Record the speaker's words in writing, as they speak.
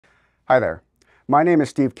Hi there. My name is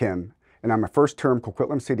Steve Kim, and I'm a first-term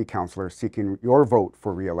Coquitlam City Councillor seeking your vote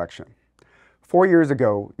for re-election. 4 years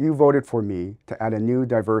ago, you voted for me to add a new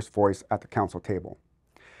diverse voice at the council table.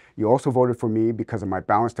 You also voted for me because of my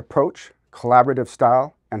balanced approach, collaborative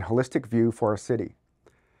style, and holistic view for our city.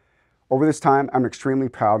 Over this time, I'm extremely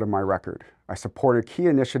proud of my record. I supported key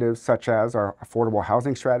initiatives such as our affordable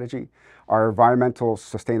housing strategy, our environmental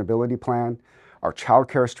sustainability plan, our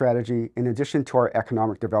childcare strategy, in addition to our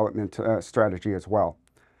economic development strategy as well.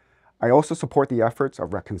 I also support the efforts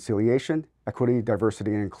of reconciliation, equity,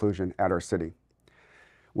 diversity, and inclusion at our city.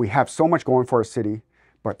 We have so much going for our city,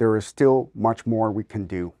 but there is still much more we can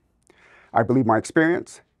do. I believe my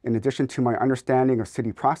experience, in addition to my understanding of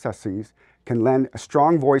city processes, can lend a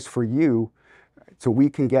strong voice for you so we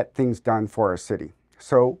can get things done for our city.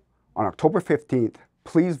 So on October 15th,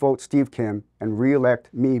 please vote Steve Kim and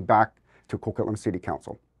re-elect me back to Coquitlam City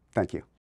Council. Thank you.